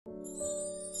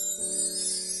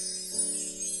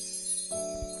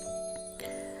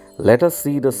Let us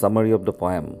see the summary of the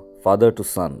poem Father to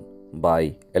Son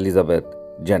by Elizabeth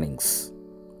Jennings.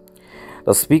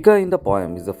 The speaker in the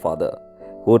poem is a father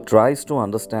who tries to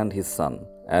understand his son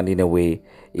and, in a way,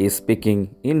 is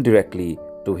speaking indirectly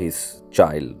to his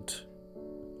child.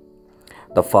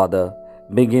 The father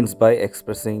begins by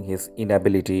expressing his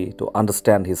inability to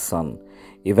understand his son,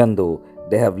 even though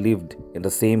they have lived in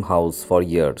the same house for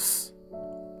years.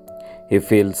 He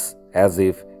feels as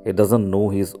if he doesn't know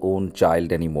his own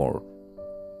child anymore.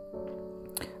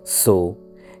 So,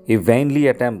 he vainly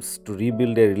attempts to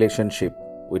rebuild a relationship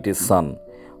with his son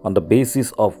on the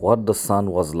basis of what the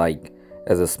son was like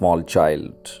as a small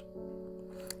child.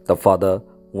 The father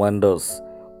wonders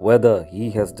whether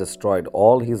he has destroyed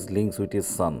all his links with his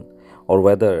son, or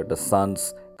whether the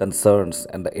son's concerns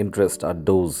and the interests are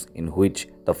those in which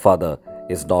the father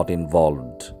is not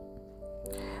involved.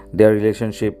 Their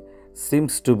relationship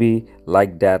seems to be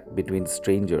like that between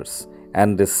strangers,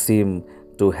 and they seem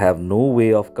to have no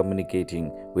way of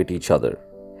communicating with each other.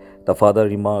 The father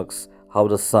remarks how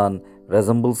the son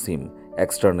resembles him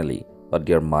externally, but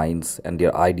their minds and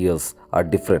their ideas are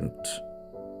different.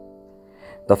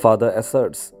 The father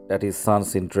asserts that his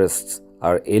son's interests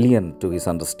are alien to his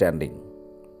understanding.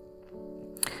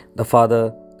 The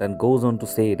father then goes on to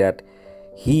say that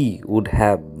he would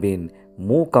have been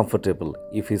more comfortable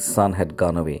if his son had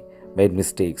gone away, made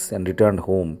mistakes, and returned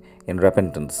home in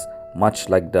repentance, much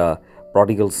like the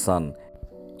prodigal son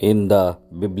in the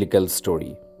biblical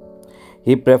story.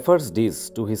 He prefers this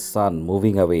to his son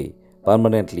moving away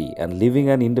permanently and living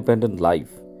an independent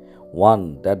life,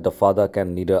 one that the father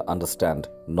can neither understand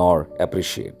nor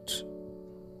appreciate.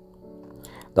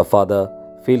 The father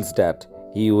feels that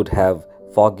he would have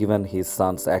forgiven his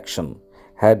son's action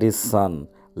had his son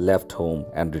left home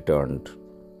and returned.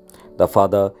 The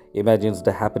father imagines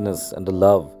the happiness and the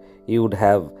love he would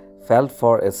have felt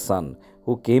for a son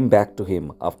who came back to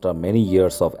him after many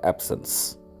years of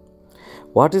absence.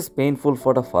 What is painful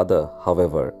for the father,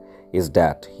 however, is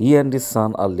that he and his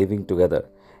son are living together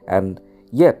and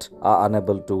yet are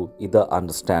unable to either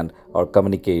understand or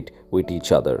communicate with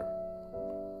each other.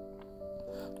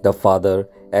 The father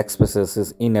expresses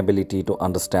his inability to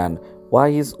understand why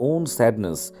his own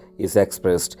sadness is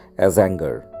expressed as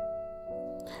anger.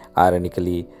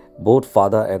 Ironically, both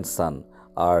father and son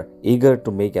are eager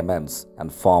to make amends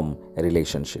and form a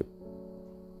relationship.